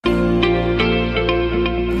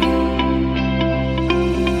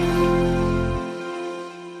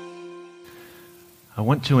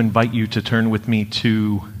want to invite you to turn with me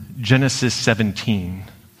to Genesis 17.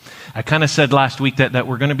 I kind of said last week that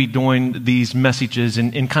we're going to be doing these messages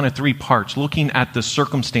in kind of three parts, looking at the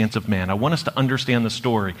circumstance of man. I want us to understand the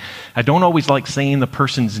story. I don't always like saying the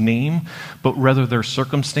person's name, but rather their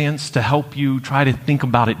circumstance to help you try to think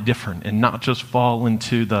about it different and not just fall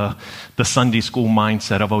into the Sunday school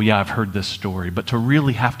mindset of, oh yeah, I've heard this story, but to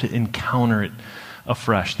really have to encounter it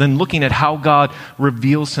afresh. Then looking at how God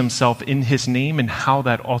reveals himself in his name and how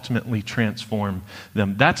that ultimately transforms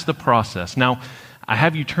them. That's the process. Now, I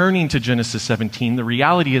have you turning to Genesis 17. The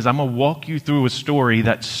reality is I'm going to walk you through a story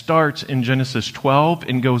that starts in Genesis 12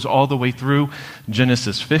 and goes all the way through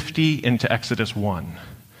Genesis 50 into Exodus 1.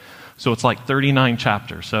 So it's like 39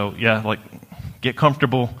 chapters. So yeah, like get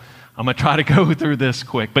comfortable. I'm going to try to go through this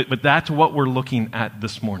quick. But that's what we're looking at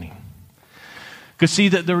this morning. Because see,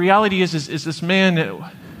 the reality is this man,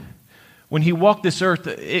 when he walked this earth,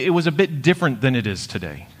 it was a bit different than it is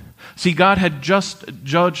today. See, God had just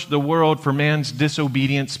judged the world for man's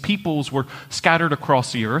disobedience. Peoples were scattered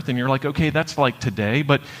across the earth, and you're like, okay, that's like today.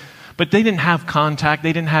 But they didn't have contact.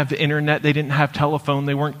 They didn't have internet. They didn't have telephone.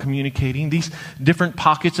 They weren't communicating. These different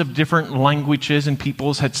pockets of different languages and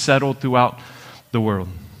peoples had settled throughout the world.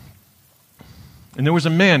 And there was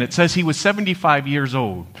a man, it says he was 75 years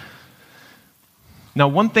old. Now,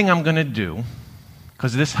 one thing I'm going to do,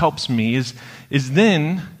 because this helps me, is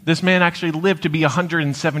then this man actually lived to be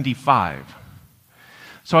 175.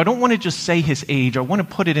 So I don't want to just say his age. I want to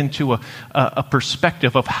put it into a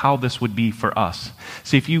perspective of how this would be for us.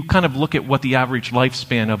 See, if you kind of look at what the average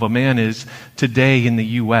lifespan of a man is today in the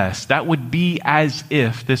U.S., that would be as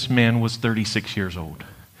if this man was 36 years old.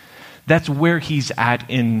 That's where he's at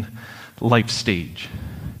in life stage.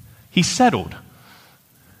 He's settled.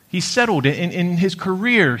 He's settled in his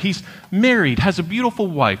career. He's married, has a beautiful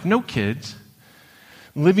wife, no kids,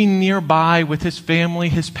 living nearby with his family.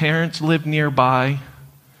 His parents live nearby.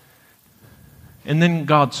 And then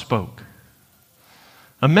God spoke.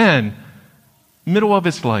 A man, middle of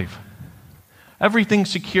his life, everything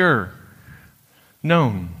secure,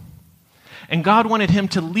 known. And God wanted him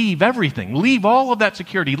to leave everything, leave all of that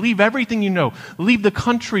security, leave everything you know, leave the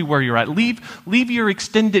country where you're at, leave your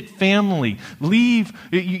extended family, leave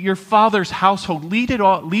your father's household, leave it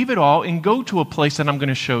all, and go to a place that I'm going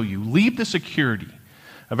to show you. Leave the security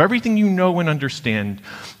of everything you know and understand,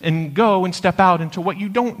 and go and step out into what you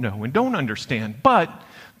don't know and don't understand. But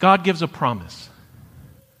God gives a promise.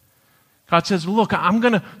 God says, look, I'm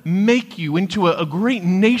going to make you into a great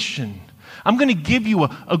nation. I'm going to give you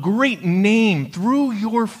a great name through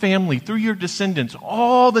your family, through your descendants.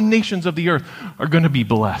 All the nations of the earth are going to be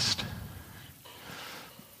blessed.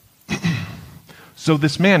 So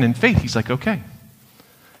this man in faith, he's like, okay.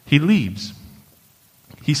 He leaves.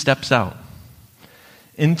 He steps out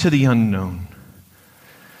into the unknown,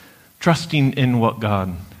 trusting in what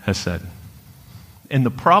God has said. And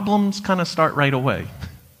the problems kind of start right away.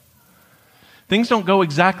 Things don't go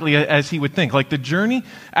exactly as he would think. Like the journey,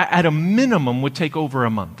 at a minimum, would take over a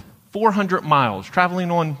month. 400 miles, traveling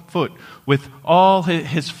on foot with all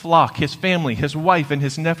his flock, his family, his wife, and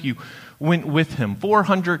his nephew went with him.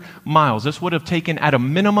 400 miles. This would have taken, at a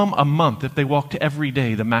minimum, a month if they walked every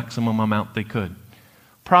day, the maximum amount they could.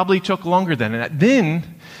 Probably took longer than that.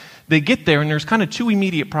 Then they get there, and there's kind of two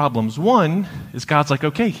immediate problems. One is God's like,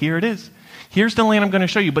 okay, here it is. Here's the land I'm going to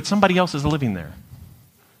show you, but somebody else is living there.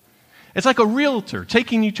 It's like a realtor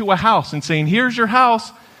taking you to a house and saying, here's your house.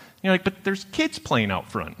 And you're like, but there's kids playing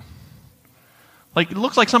out front. Like, it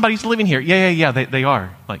looks like somebody's living here. Yeah, they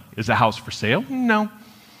are. Like, is the house for sale? No.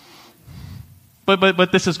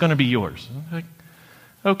 But this is going to be yours. Like,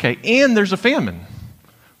 okay, and there's a famine.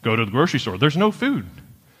 Go to the grocery store. There's no food.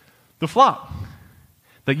 The flock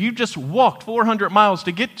that you just walked 400 miles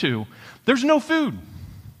to get to, there's no food.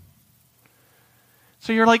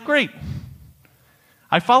 So you're like, great.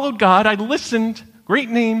 I followed God. I listened. Great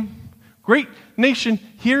name. Great nation.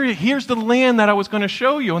 Here's the land that I was going to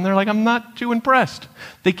show you. And they're like, I'm not too impressed.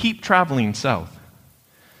 They keep traveling south.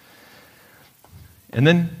 And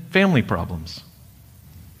then family problems.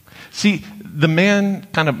 See, the man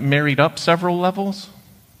kind of married up several levels.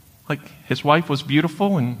 Like his wife was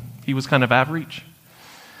beautiful and he was kind of average.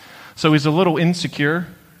 So he's a little insecure.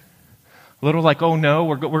 A little like, oh no,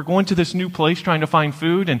 we're going to this new place trying to find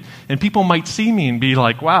food, and people might see me and be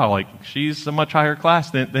like, wow, like she's a much higher class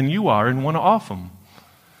than you are, and want to off them.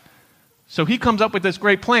 So he comes up with this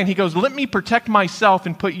great plan. He goes, let me protect myself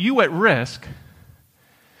and put you at risk.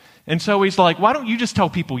 And so he's like, why don't you just tell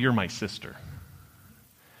people you're my sister?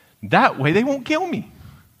 That way they won't kill me.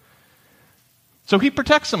 So he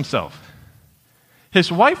protects himself.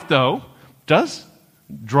 His wife, though, does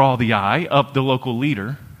draw the eye of the local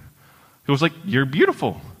leader, who was like, "You're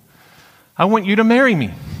beautiful. I want you to marry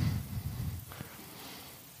me."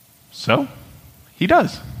 So he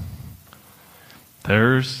does.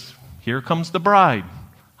 Here comes the bride,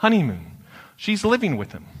 honeymoon. She's living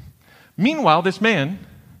with him. Meanwhile, this man,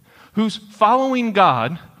 who's following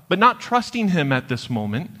God, but not trusting him at this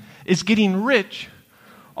moment, is getting rich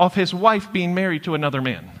off his wife being married to another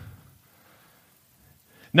man.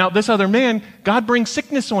 Now, this other man, God brings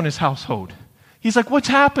sickness on his household. He's like, "What's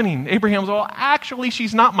happening?" Abraham's, "Well, actually,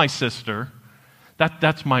 she's not my sister.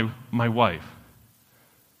 That's my wife."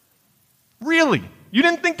 "Really? You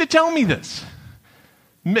didn't think to tell me this?"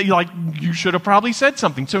 Like, you should have probably said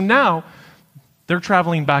something. So now they're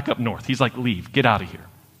traveling back up north. He's like, "Leave, get out of here."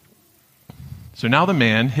 So now the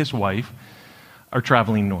man, his wife, are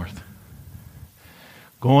traveling north,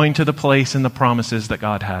 going to the place and the promises that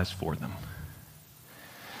God has for them.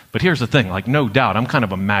 But here's the thing, like, no doubt, I'm kind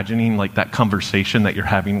of imagining like that conversation that you're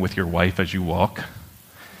having with your wife as you walk.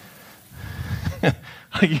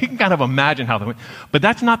 You can kind of imagine how they. But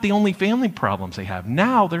that's not the only family problems they have.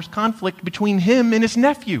 Now there's conflict between him and his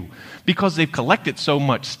nephew because they've collected so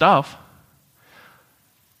much stuff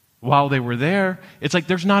while they were there. It's like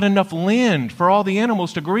there's not enough land for all the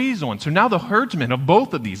animals to graze on. So now the herdsmen of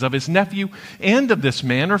both of these, of his nephew and of this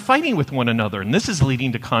man, are fighting with one another. And this is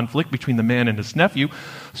leading to conflict between the man and his nephew.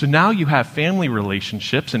 So now you have family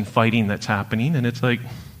relationships and fighting that's happening. And it's like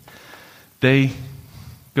they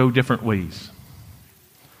go different ways.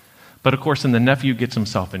 But of course, then the nephew gets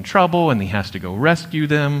himself in trouble and he has to go rescue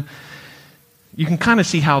them. You can kind of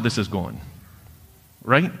see how this is going,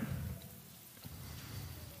 right?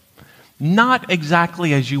 Not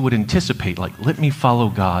exactly as you would anticipate, like, let me follow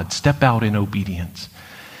God, step out in obedience,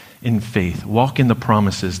 in faith, walk in the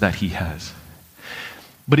promises that he has.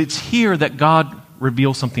 But it's here that God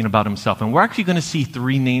reveals something about himself. And we're actually going to see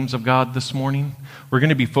 3 names of God this morning. We're going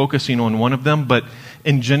to be focusing on one of them, but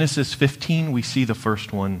in Genesis 15, we see the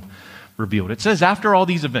first one revealed. It says, after all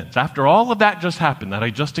these events, after all of that just happened that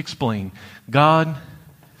I just explained, God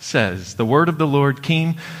says, the word of the Lord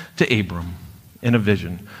came to Abram in a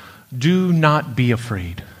vision. "Do not be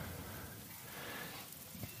afraid."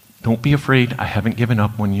 Don't be afraid. I haven't given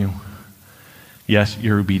up on you. Yes,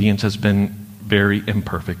 your obedience has been very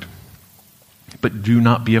imperfect. But do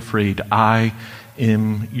not be afraid. I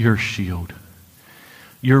am your shield.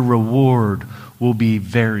 Your reward will be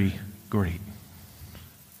very great.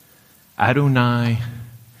 Adonai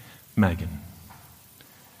Megan.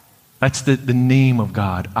 That's the name of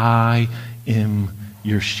God. I am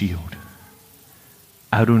your shield.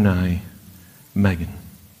 Adonai Megan.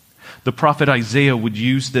 The prophet Isaiah would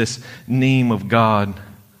use this name of God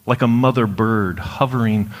like a mother bird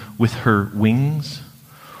hovering with her wings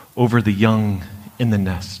over the young in the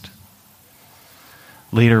nest.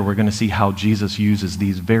 Later, we're going to see how Jesus uses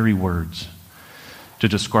these very words to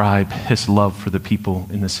describe his love for the people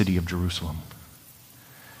in the city of Jerusalem.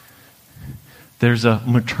 There's a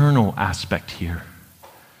maternal aspect here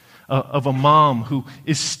of a mom who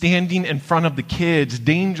is standing in front of the kids.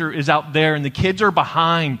 Danger is out there and the kids are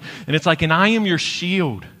behind. And it's like, and I am your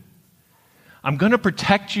shield. I'm going to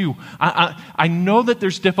protect you. I know that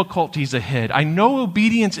there's difficulties ahead. I know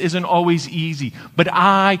obedience isn't always easy, but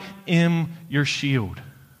I am your shield.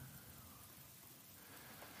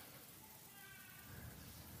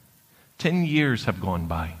 10 years have gone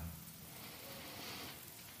by.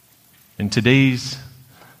 In today's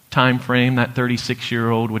time frame, that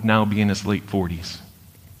 36-year-old would now be in his late 40s.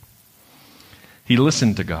 He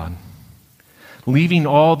listened to God, leaving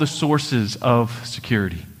all the sources of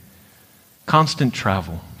security. Constant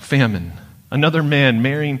travel, famine, another man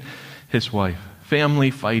marrying his wife,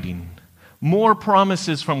 family fighting, more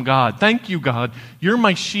promises from God. Thank you, God. You're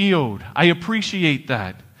my shield. I appreciate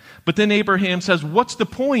that. But then Abraham says, what's the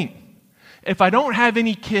point? If I don't have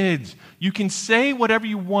any kids, you can say whatever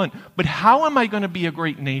you want, but how am I going to be a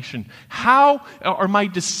great nation? How are my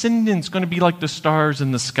descendants going to be like the stars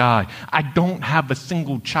in the sky? I don't have a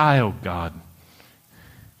single child, God.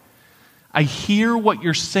 I hear what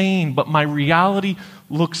you're saying, but my reality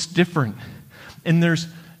looks different. And there's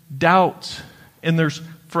doubt, and there's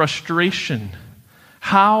frustration.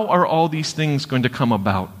 How are all these things going to come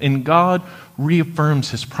about? And God reaffirms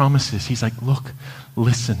his promises. He's like, look,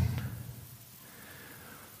 listen.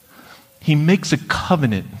 He makes a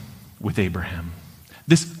covenant with Abraham.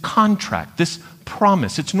 This contract, this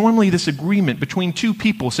promise, it's normally this agreement between two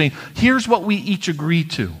people saying, here's what we each agree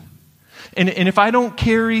to. And if I don't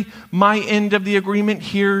carry my end of the agreement,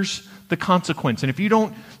 here's the consequence. And if you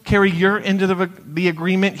don't carry your end of the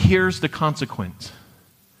agreement, here's the consequence.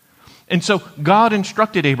 And so God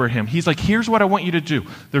instructed Abraham. He's like, here's what I want you to do.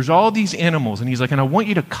 There's all these animals. And he's like, and I want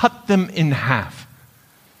you to cut them in half.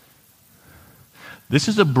 This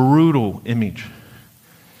is a brutal image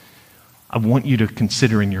I want you to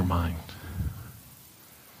consider in your mind.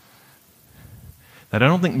 That I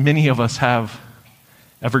don't think many of us have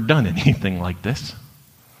ever done anything like this.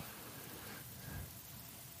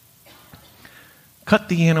 Cut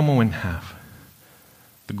the animal in half.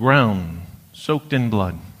 The ground soaked in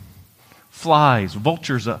blood. Flies,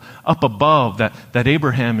 vultures up above that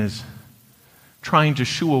Abraham is trying to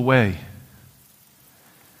shoo away.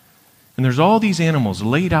 And there's all these animals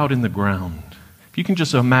laid out in the ground. If you can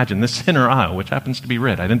just imagine this center aisle, which happens to be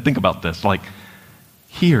red. I didn't think about this. Like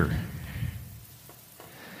here.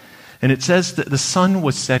 And it says that the sun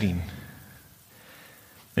was setting.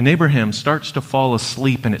 And Abraham starts to fall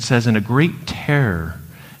asleep, and it says, and a great terror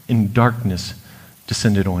and darkness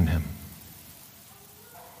descended on him.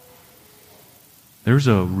 There's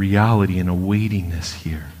a reality and a weightiness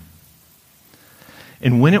here.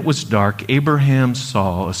 And when it was dark, Abraham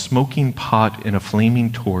saw a smoking pot and a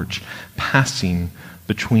flaming torch passing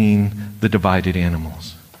between the divided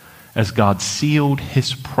animals, as God sealed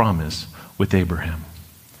his promise with Abraham.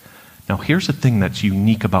 Now, here's the thing that's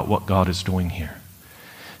unique about what God is doing here.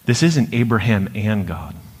 This isn't Abraham and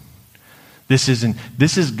God. This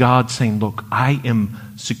is God saying, look, I am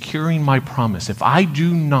securing my promise. If I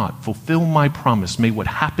do not fulfill my promise, may what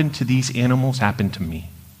happened to these animals happen to me.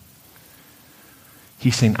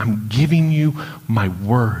 He's saying, I'm giving you my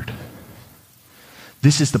word.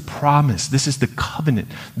 This is the promise. This is the covenant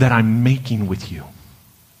that I'm making with you.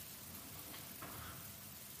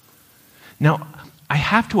 Now, I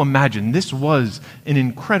have to imagine this was an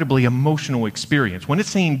incredibly emotional experience. When it's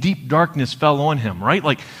saying deep darkness fell on him, right?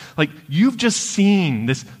 Like you've just seen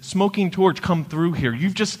this smoking torch come through here.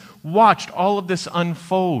 You've just watched all of this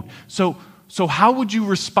unfold. So how would you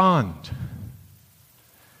respond?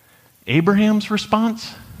 Abraham's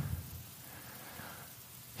response?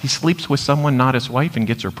 He sleeps with someone not his wife and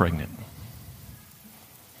gets her pregnant.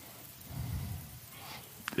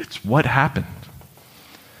 It's what happened.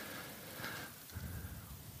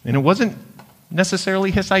 And it wasn't necessarily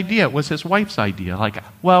his idea. It was his wife's idea. Like,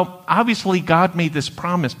 well, obviously God made this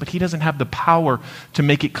promise, but he doesn't have the power to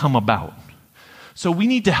make it come about. So we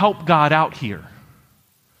need to help God out here.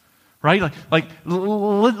 Right?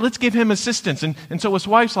 Let's give him assistance. And so his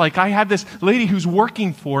wife's like, I have this lady who's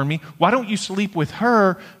working for me. Why don't you sleep with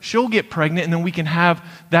her? She'll get pregnant, and then we can have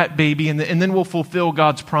that baby, and then we'll fulfill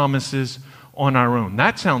God's promises on our own.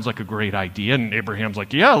 That sounds like a great idea. And Abraham's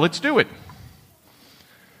like, yeah, let's do it.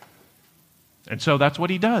 And so that's what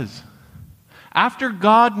he does. After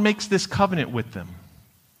God makes this covenant with them,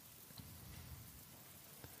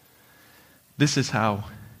 this is how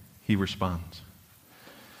he responds.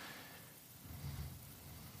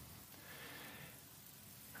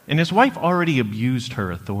 And his wife already abused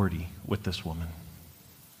her authority with this woman.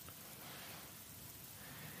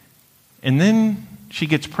 And then she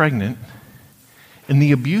gets pregnant, and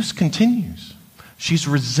the abuse continues. She's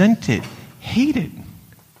resented, hated,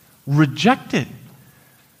 rejected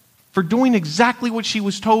for doing exactly what she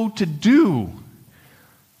was told to do.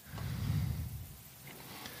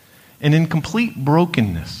 And in complete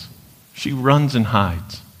brokenness, she runs and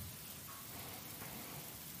hides.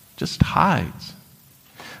 Just hides.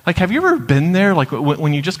 Like, have you ever been there? Like,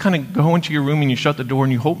 when you just kind of go into your room and you shut the door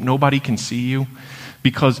and you hope nobody can see you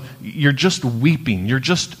because you're just weeping. You're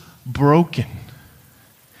just broken.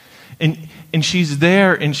 And she's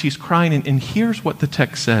there and she's crying. And here's what the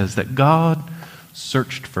text says, that God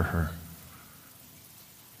searched for her.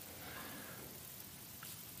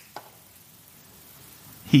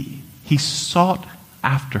 He sought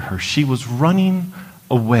after her. She was running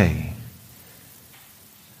away.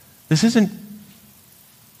 This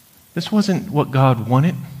wasn't what God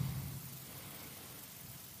wanted.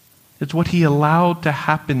 It's what he allowed to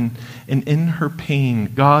happen. And in her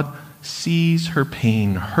pain, God sees her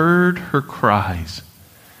pain, heard her cries.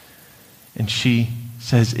 And she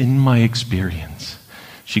says, in my experience,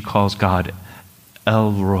 she calls God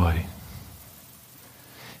El-Roi.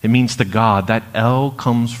 It means the God. That El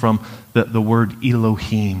comes from the word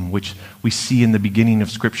Elohim, which we see in the beginning of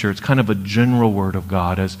Scripture. It's kind of a general word of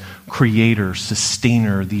God as creator,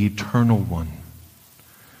 sustainer, the eternal one.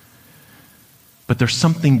 But there's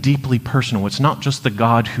something deeply personal. It's not just the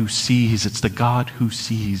God who sees, it's the God who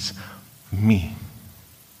sees me.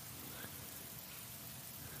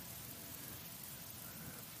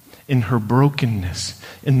 In her brokenness,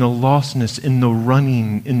 in the lostness, in the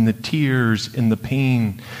running, in the tears, in the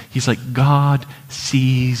pain, he's like, God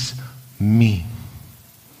sees me.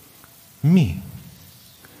 Me.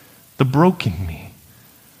 the broken me,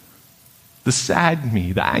 the sad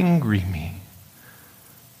me, the angry me.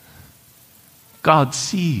 God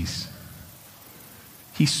sees.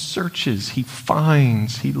 He searches, he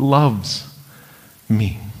finds, he loves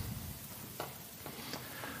me.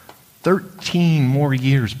 13 more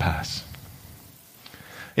years pass.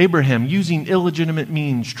 Abraham, using illegitimate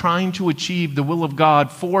means, trying to achieve the will of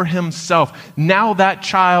God for himself. Now that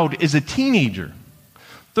child is a teenager.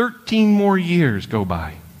 13 more years go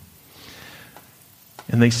by.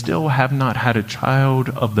 And they still have not had a child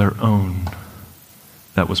of their own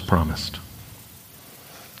that was promised.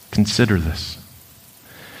 Consider this.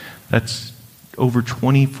 That's over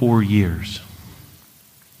 24 years.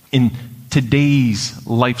 In today's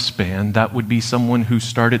lifespan, that would be someone who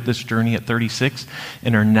started this journey at 36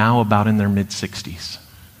 and are now about in their mid-60s.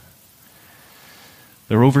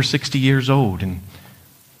 They're over 60 years old, and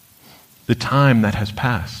the time that has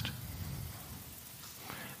passed,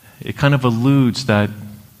 it kind of alludes that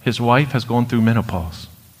his wife has gone through menopause.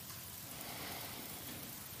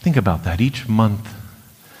 Think about that. Each month,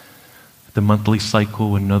 the monthly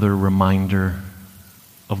cycle, another reminder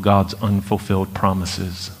of God's unfulfilled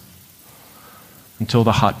promises until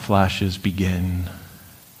the hot flashes begin.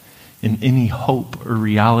 And any hope or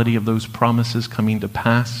reality of those promises coming to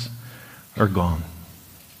pass are gone.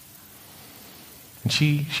 And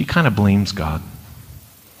she kind of blames God,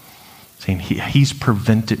 saying, he's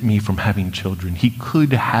prevented me from having children. He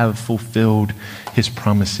could have fulfilled his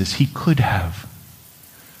promises. He could have,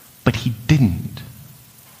 but he didn't.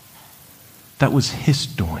 That was his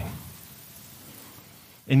doing.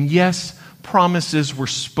 And yes, promises were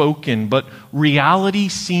spoken, but reality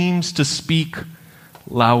seems to speak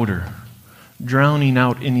louder, drowning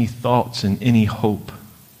out any thoughts and any hope.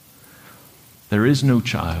 There is no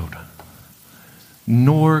child,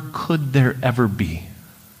 nor could there ever be.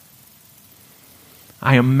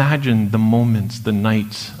 I imagine the moments, the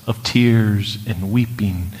nights of tears and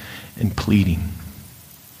weeping and pleading.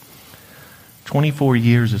 24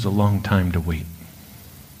 years is a long time to wait.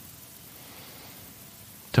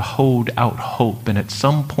 To hold out hope, and at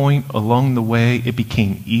some point along the way, it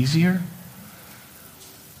became easier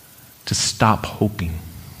to stop hoping,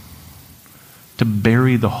 to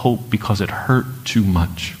bury the hope because it hurt too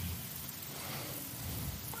much.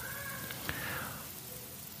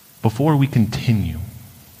 Before we continue,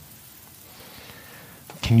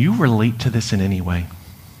 can you relate to this in any way?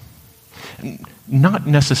 Not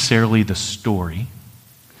necessarily the story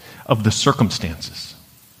of the circumstances.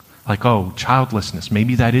 Like, oh, childlessness,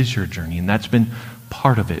 maybe that is your journey, and that's been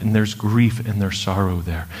part of it, and there's grief and there's sorrow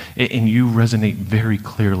there. And you resonate very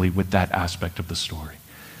clearly with that aspect of the story.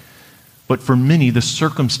 But for many, the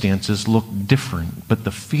circumstances look different, but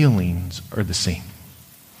the feelings are the same.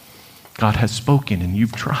 God has spoken, and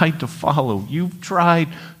you've tried to follow. You've tried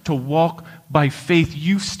to walk by faith.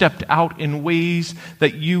 You've stepped out in ways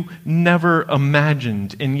that you never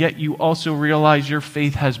imagined, and yet you also realize your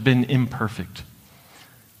faith has been imperfect.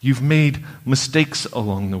 You've made mistakes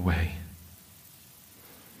along the way.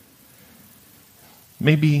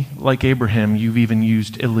 Maybe, like Abraham, you've even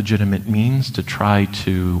used illegitimate means to try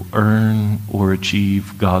to earn or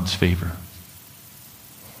achieve God's favor.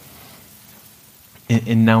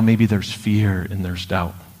 And now maybe there's fear and there's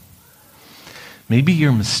doubt. Maybe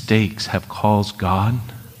your mistakes have caused God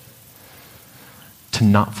to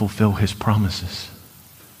not fulfill his promises.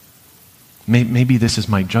 Maybe this is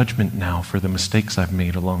my judgment now for the mistakes I've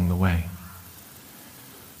made along the way.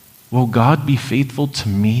 Will God be faithful to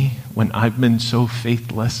me when I've been so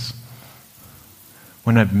faithless?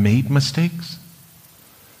 When I've made mistakes?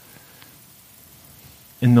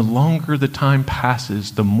 And the longer the time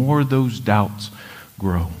passes, the more those doubts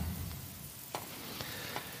grow.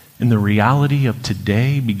 And the reality of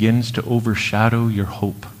today begins to overshadow your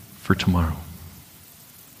hope for tomorrow.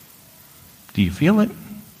 Do you feel it?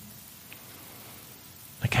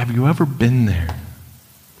 Like, have you ever been there?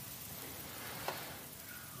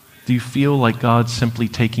 Do you feel like God's simply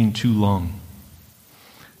taking too long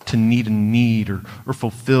to meet a need or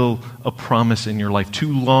fulfill a promise in your life?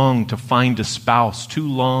 Too long to find a spouse? Too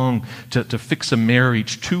long to fix a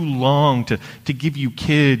marriage? Too long to give you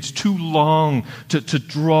kids? Too long to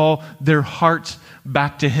draw their hearts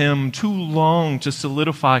back to him? Too long to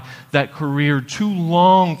solidify that career? Too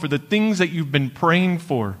long for the things that you've been praying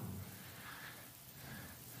for?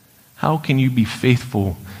 How can you be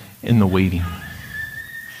faithful in the waiting?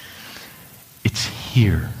 It's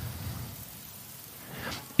here.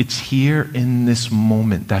 It's here in this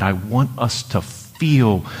moment that I want us to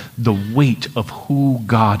feel the weight of who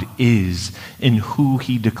God is and who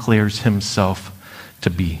he declares himself to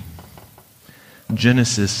be.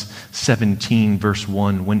 Genesis 17, verse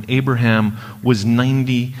 1, when Abraham was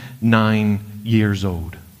 99 years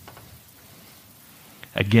old.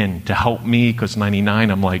 Again, to help me, because 99,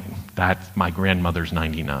 I'm like, that's my grandmother's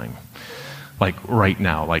 99. Like right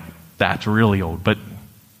now, like that's really old. But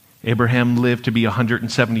Abraham lived to be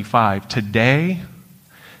 175. Today,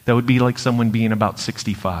 that would be like someone being about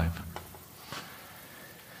 65.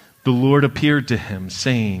 The Lord appeared to him,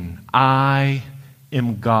 saying, I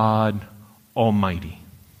am God Almighty.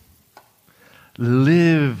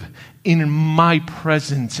 Live in my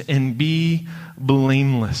presence and be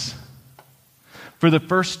blameless. For the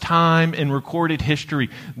first time in recorded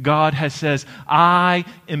history, God has says, I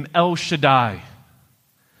am El-Shaddai.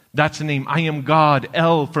 That's the name. I am God.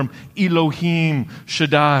 El from Elohim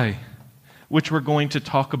Shaddai, which we're going to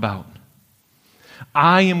talk about.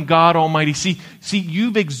 I am God Almighty. See,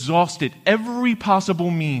 you've exhausted every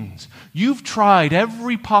possible means. You've tried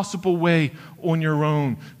every possible way on your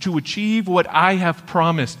own to achieve what I have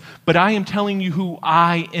promised. But I am telling you who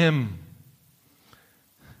I am.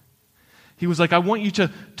 He was like, I want you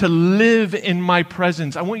to live in my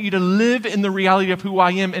presence. I want you to live in the reality of who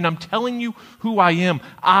I am. And I'm telling you who I am.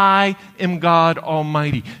 I am God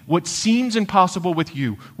Almighty. What seems impossible with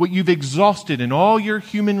you, what you've exhausted in all your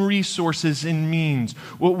human resources and means,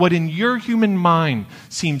 what in your human mind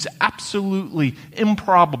seems absolutely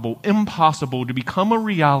improbable, impossible to become a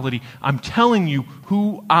reality, I'm telling you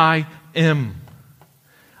who I am.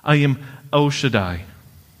 I am El-Shaddai.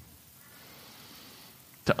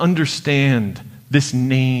 To understand this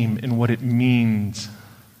name and what it means,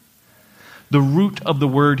 the root of the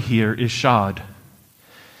word here is shad.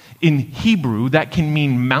 In Hebrew, that can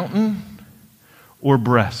mean mountain or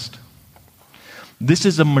breast. This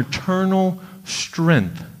is a maternal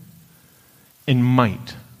strength and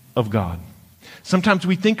might of God. Sometimes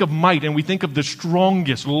we think of might and we think of the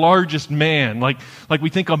strongest, largest man, like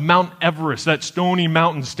we think of Mount Everest, that stony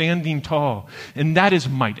mountain standing tall. And that is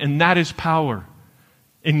might and that is power.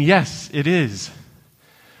 And yes, it is.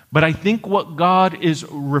 But I think what God is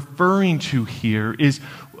referring to here is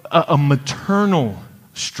a maternal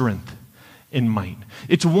strength and might.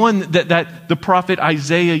 It's one that the prophet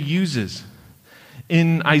Isaiah uses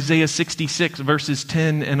in Isaiah 66, verses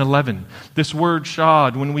 10 and 11. This word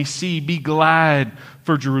shad, when we see, be glad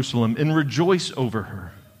for Jerusalem and rejoice over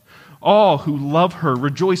her. All who love her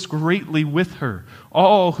rejoice greatly with her,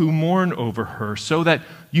 all who mourn over her, so that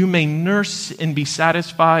you may nurse and be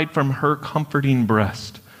satisfied from her comforting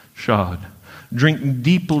breast. Shad. Drink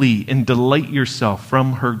deeply and delight yourself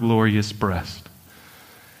from her glorious breast.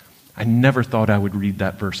 I never thought I would read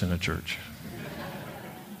that verse in a church.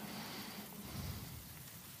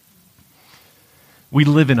 We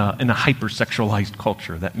live in a hypersexualized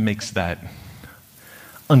culture that makes that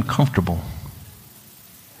uncomfortable.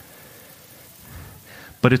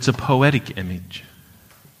 But it's a poetic image.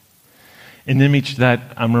 An image that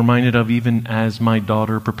I'm reminded of even as my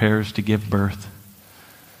daughter prepares to give birth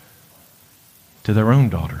to their own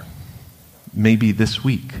daughter, maybe this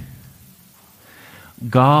week.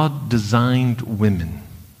 God designed women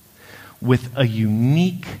with a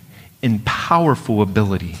unique and powerful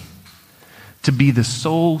ability to be the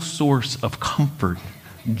sole source of comfort,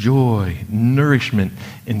 joy, nourishment,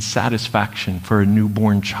 and satisfaction for a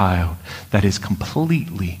newborn child that is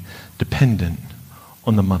completely dependent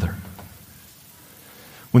on the mother.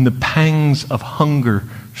 When the pangs of hunger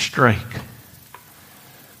strike,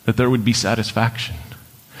 that there would be satisfaction.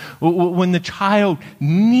 When the child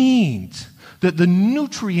needs the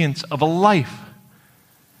nutrients of a life,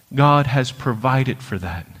 God has provided for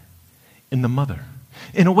that in the mother,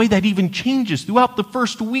 in a way that even changes throughout the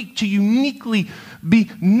first week to uniquely be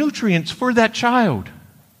nutrients for that child,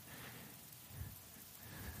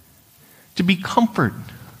 to be comfort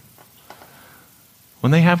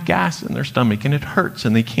when they have gas in their stomach and it hurts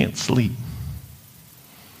and they can't sleep,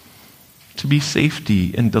 to be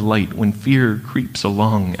safety and delight when fear creeps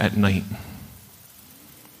along at night.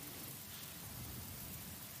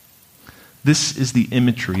 This is the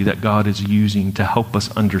imagery that God is using to help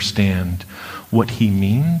us understand what he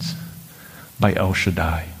means by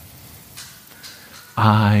El-Shaddai.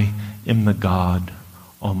 I am the God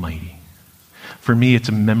Almighty. For me, it's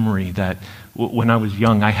a memory that when I was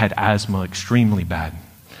young, I had asthma extremely bad.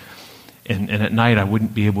 And at night, I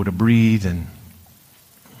wouldn't be able to breathe.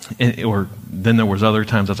 Or then there was other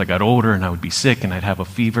times as I got older and I would be sick and I'd have a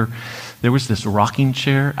fever. There was this rocking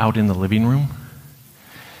chair out in the living room.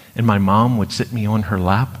 And my mom would sit me on her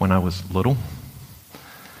lap when I was little.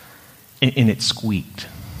 And it squeaked.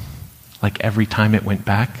 Like every time it went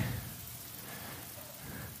back.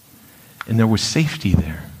 And there was safety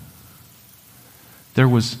there. There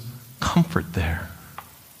was comfort there.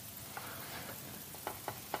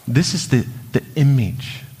 This is the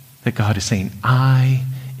image that God is saying, I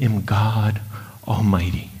am God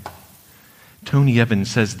Almighty. Tony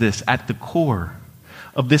Evans says this, at the core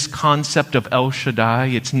of this concept of El-Shaddai,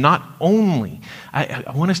 it's not only,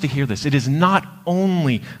 I want us to hear this, it is not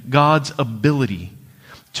only God's ability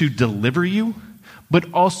to deliver you,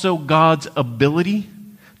 but also God's ability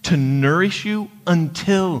to nourish you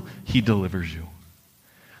until He delivers you.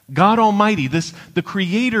 God Almighty, the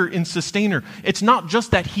creator and sustainer, it's not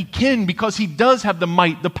just that He can, because He does have the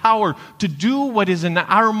might, the power to do what is in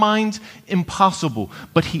our minds impossible,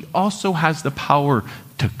 but He also has the power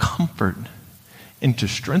to comfort and to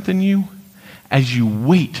strengthen you as you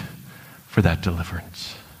wait for that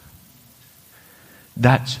deliverance.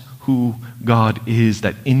 That's who God is,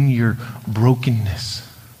 that in your brokenness,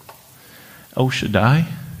 El-Shaddai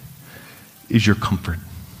is your comfort.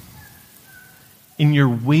 In your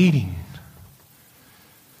waiting,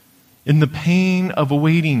 in the pain of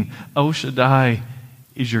awaiting, El-Shaddai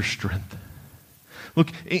is your strength.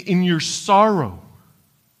 Look, in your sorrow,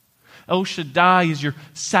 El-Shaddai is your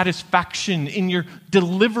satisfaction. In your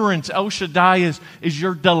deliverance, El-Shaddai is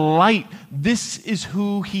your delight. This is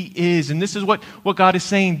who He is. And this is what God is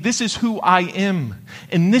saying. This is who I am.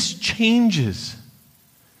 And this changes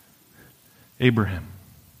Abraham.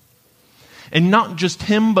 And not just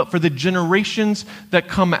him, but for the generations that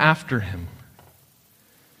come after him.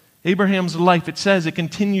 Abraham's life, it says, it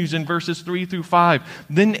continues in verses 3 through 5.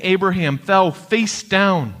 Then Abraham fell face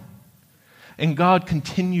down, and God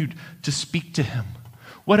continued to speak to him.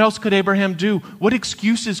 What else could Abraham do? What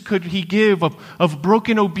excuses could he give of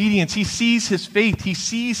broken obedience? He sees his faith. He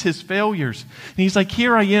sees his failures. And he's like,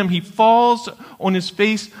 here I am. He falls on his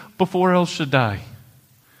face before El-Shaddai.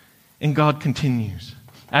 And God continues.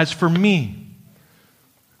 As for me,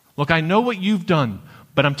 look, I know what you've done,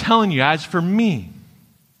 but I'm telling you, as for me,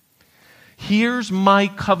 here's my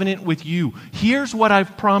covenant with you. Here's what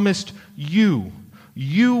I've promised you.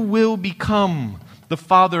 You will become the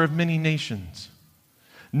father of many nations.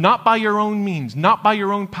 Not by your own means, not by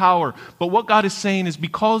your own power, but what God is saying is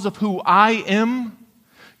because of who I am,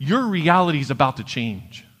 your reality is about to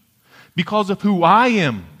change. Because of who I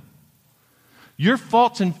am, your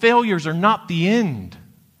faults and failures are not the end.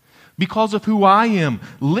 Because of who I am,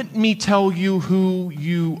 let me tell you who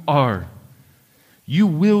you are. You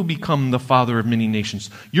will become the father of many nations.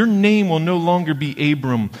 Your name will no longer be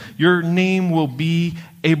Abram. Your name will be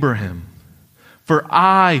Abraham. For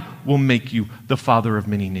I will make you the father of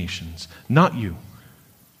many nations, not you.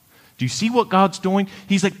 Do you see what God's doing?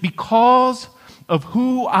 He's like, because of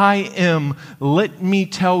who I am, let me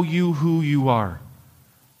tell you who you are.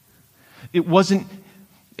 It wasn't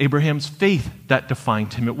Abraham's faith that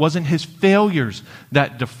defined him. It wasn't his failures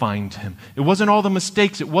that defined him. It wasn't all the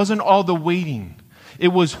mistakes. It wasn't all the waiting. It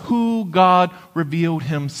was who God revealed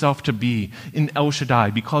Himself to be in El-Shaddai.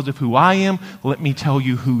 Because of who I am, let me tell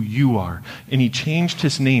you who you are. And He changed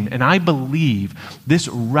His name. And I believe this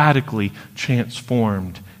radically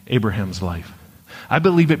transformed Abraham's life. I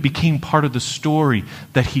believe it became part of the story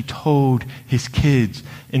that he told his kids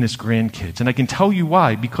and his grandkids. And I can tell you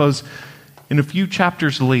why, because in a few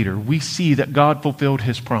chapters later, we see that God fulfilled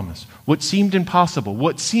His promise. What seemed impossible,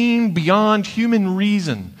 what seemed beyond human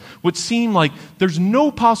reason, what seemed like there's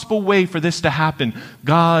no possible way for this to happen,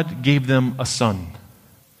 God gave them a son.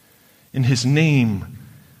 And his name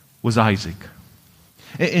was Isaac.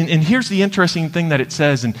 And here's the interesting thing that it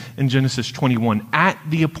says in Genesis 21, at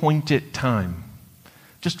the appointed time.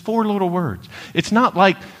 Just 4 little words. It's not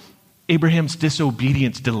like Abraham's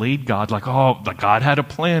disobedience delayed God, like God had a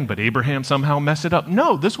plan, but Abraham somehow messed it up.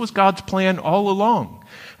 No, this was God's plan all along.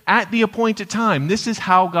 At the appointed time, this is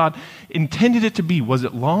how God intended it to be. Was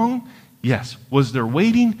it long? Yes. Was there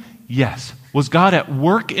waiting? Yes. Was God at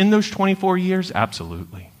work in those 24 years?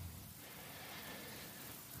 Absolutely.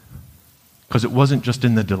 Because it wasn't just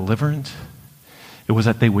in the deliverance. It was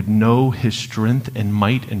that they would know His strength and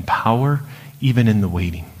might and power even in the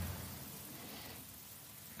waiting.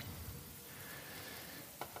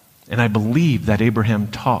 And I believe that Abraham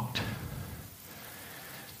talked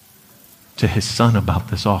to his son about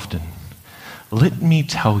this often. Let me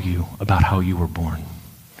tell you about how you were born.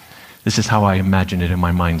 This is how I imagine it in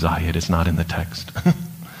my mind's eye. It is not in the text.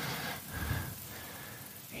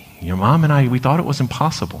 Your mom and I, we thought it was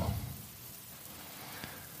impossible.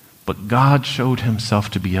 But God showed Himself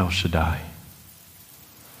to be El-Shaddai,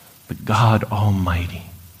 the God Almighty.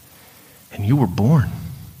 And you were born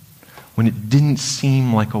when it didn't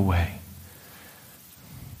seem like a way.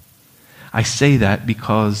 I say that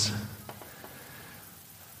because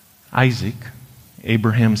Isaac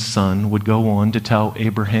Abraham's son, would go on to tell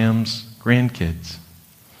Abraham's grandkids.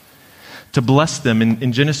 To bless them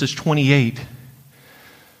in Genesis 28,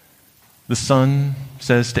 the son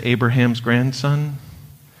says to Abraham's grandson,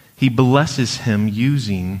 he blesses him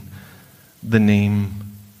using the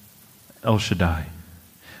name El-Shaddai.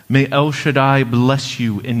 May El-Shaddai bless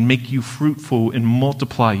you and make you fruitful and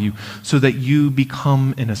multiply you so that you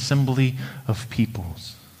become an assembly of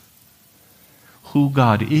peoples. Who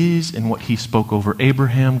God is and what he spoke over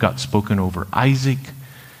Abraham got spoken over Isaac,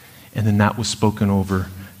 and then that was spoken over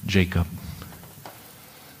Jacob.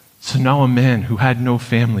 So now a man who had no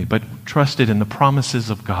family but trusted in the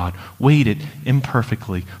promises of God, waited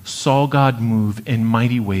imperfectly, saw God move in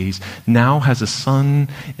mighty ways, now has a son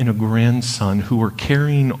and a grandson who are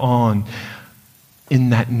carrying on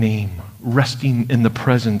in that name, resting in the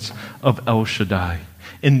presence of El-Shaddai.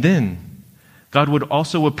 And then God would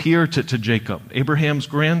also appear to Jacob, Abraham's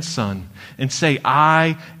grandson, and say,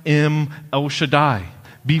 I am El-Shaddai.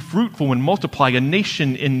 Be fruitful and multiply. A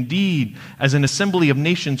nation indeed, as an assembly of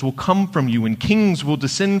nations, will come from you, and kings will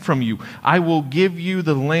descend from you. I will give you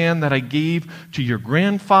the land that I gave to your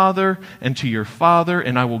grandfather and to your father,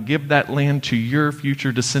 and I will give that land to your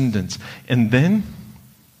future descendants. And then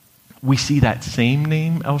we see that same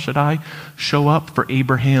name, El Shaddai, show up for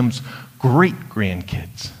Abraham's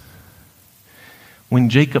great-grandkids. When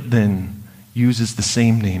Jacob then uses the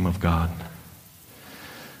same name of God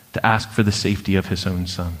to ask for the safety of his own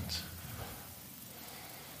sons.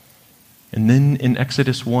 And then in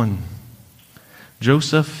Exodus 1,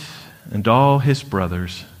 Joseph and all his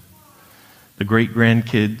brothers, the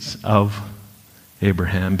great-grandkids of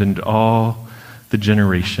Abraham and all the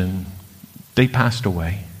generation, they passed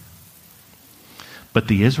away. But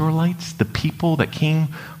the Israelites, the people that came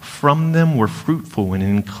from them, were fruitful and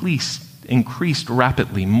increased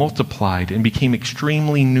rapidly, multiplied, and became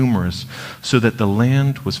extremely numerous, so that the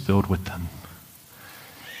land was filled with them.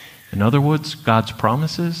 In other words, God's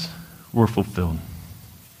promises were fulfilled,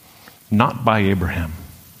 not by Abraham,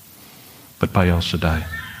 but by El-Shaddai.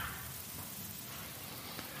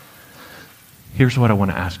 Here's what I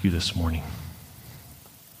want to ask you this morning.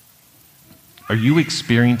 Are you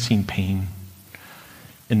experiencing pain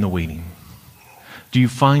in the waiting? Do you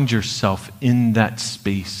find yourself in that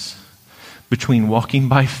space between walking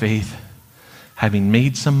by faith, having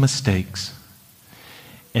made some mistakes,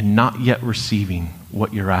 and not yet receiving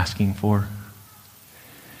what you're asking for?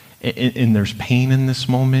 And there's pain in this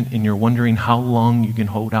moment, and you're wondering how long you can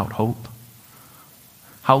hold out hope?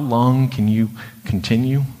 How long can you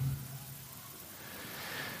continue?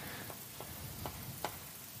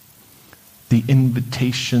 The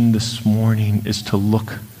invitation this morning is to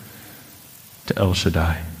look to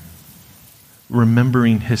El-Shaddai,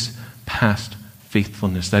 remembering his past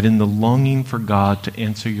faithfulness, that in the longing for God to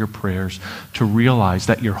answer your prayers, to realize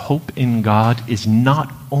that your hope in God is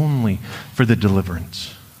not only for the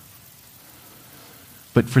deliverance,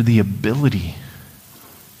 but for the ability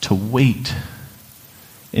to wait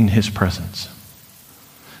in his presence,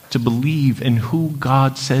 to believe in who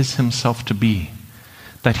God says himself to be,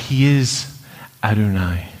 that he is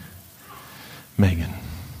Adonai, Megan.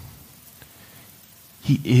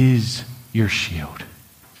 He is your shield.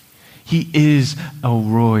 He is El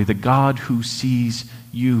Roi, the God who sees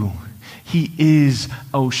you. He is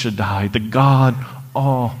El Shaddai, the God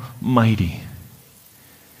Almighty.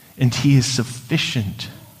 And he is sufficient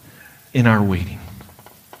in our waiting.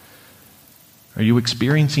 Are you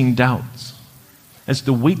experiencing doubts as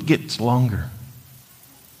the wait gets longer?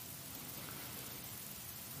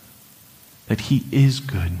 That he is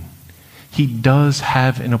good. He does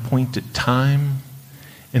have an appointed time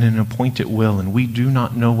and an appointed will, and we do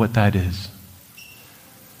not know what that is.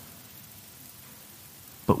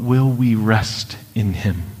 But will we rest in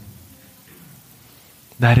him?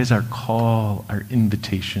 That is our call, our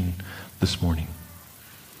invitation this morning.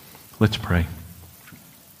 Let's pray.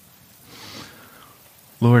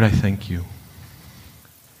 Lord, I thank you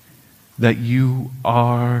that you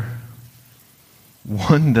are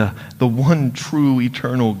the one true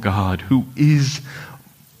eternal God who is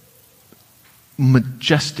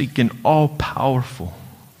majestic and all-powerful.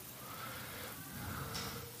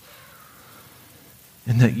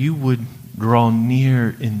 And that you would draw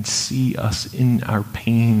near and see us in our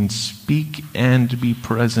pain, speak and be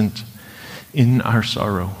present in our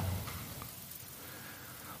sorrow.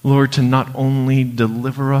 Lord, to not only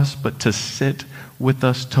deliver us, but to sit with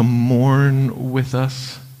us, to mourn with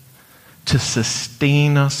us, to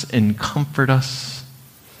sustain us and comfort us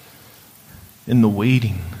in the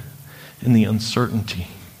waiting, in the uncertainty.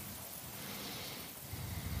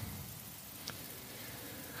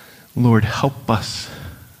 Lord, help us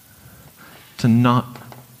to not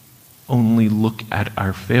only look at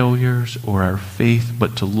our failures or our faith,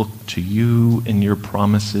 but to look to you and your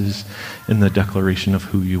promises and the declaration of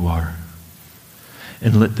who you are.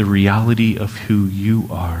 And let the reality of who you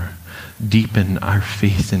are deepen our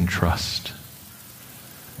faith and trust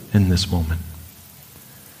in this moment.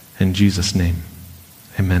 In Jesus' name,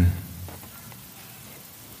 amen.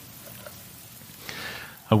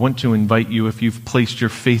 I want to invite you, if you've placed your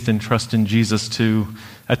faith and trust in Jesus, to,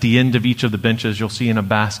 at the end of each of the benches, you'll see in a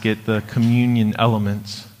basket the communion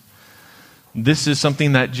elements. This is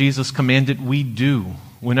something that Jesus commanded we do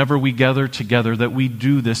whenever we gather together, that we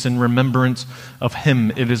do this in remembrance of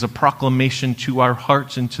Him. It is a proclamation to our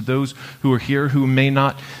hearts and to those who are here who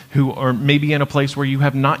are maybe in a place where you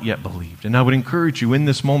have not yet believed. And I would encourage you in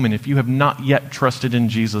this moment, if you have not yet trusted in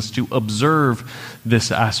Jesus, to observe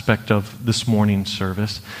this aspect of this morning's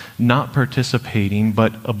service, not participating,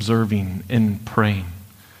 but observing and praying.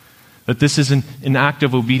 That this is an act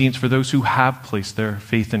of obedience for those who have placed their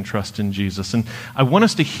faith and trust in Jesus. And I want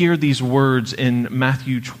us to hear these words in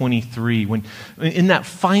Matthew 23, when in that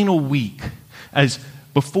final week, as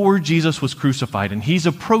before Jesus was crucified, and he's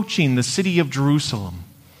approaching the city of Jerusalem.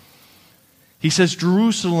 He says,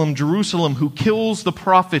 "Jerusalem, Jerusalem, who kills the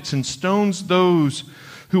prophets and stones those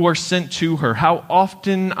who are sent to her. How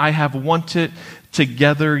often I have wanted to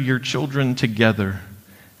gather your children together,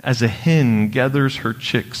 as a hen gathers her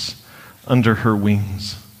chicks under her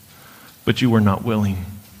wings, but you were not willing."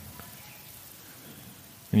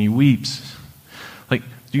 And he weeps. Like,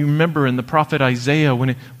 do you remember in the prophet Isaiah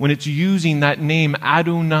when it's using that name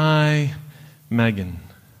Adonai Megan?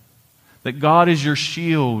 That God is your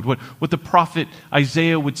shield. What the prophet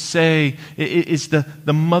Isaiah would say is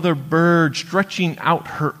the mother bird stretching out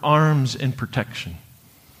her arms in protection.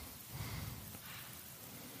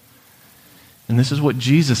 And this is what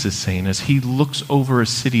Jesus is saying as he looks over a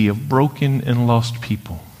city of broken and lost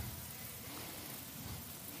people.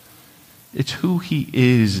 It's who he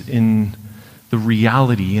is in the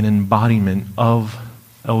reality and embodiment of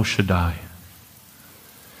El-Shaddai.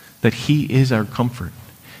 That he is our comfort.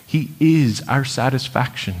 He is our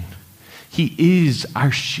satisfaction. He is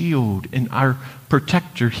our shield and our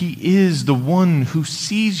protector. He is the one who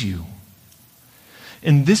sees you.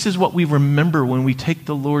 And this is what we remember when we take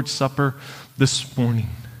the Lord's Supper this morning.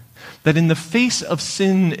 That in the face of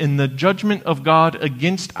sin and the judgment of God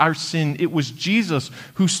against our sin, it was Jesus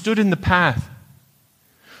who stood in the path,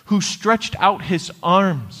 who stretched out his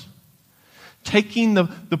arms, taking the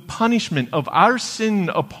punishment of our sin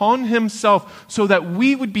upon himself so that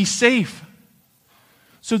we would be safe,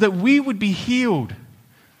 so that we would be healed.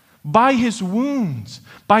 By his wounds,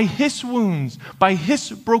 by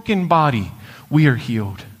his broken body, we are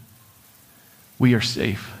healed. We are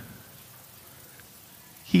safe.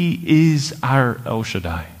 He is our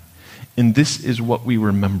El-Shaddai. And this is what we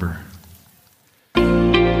remember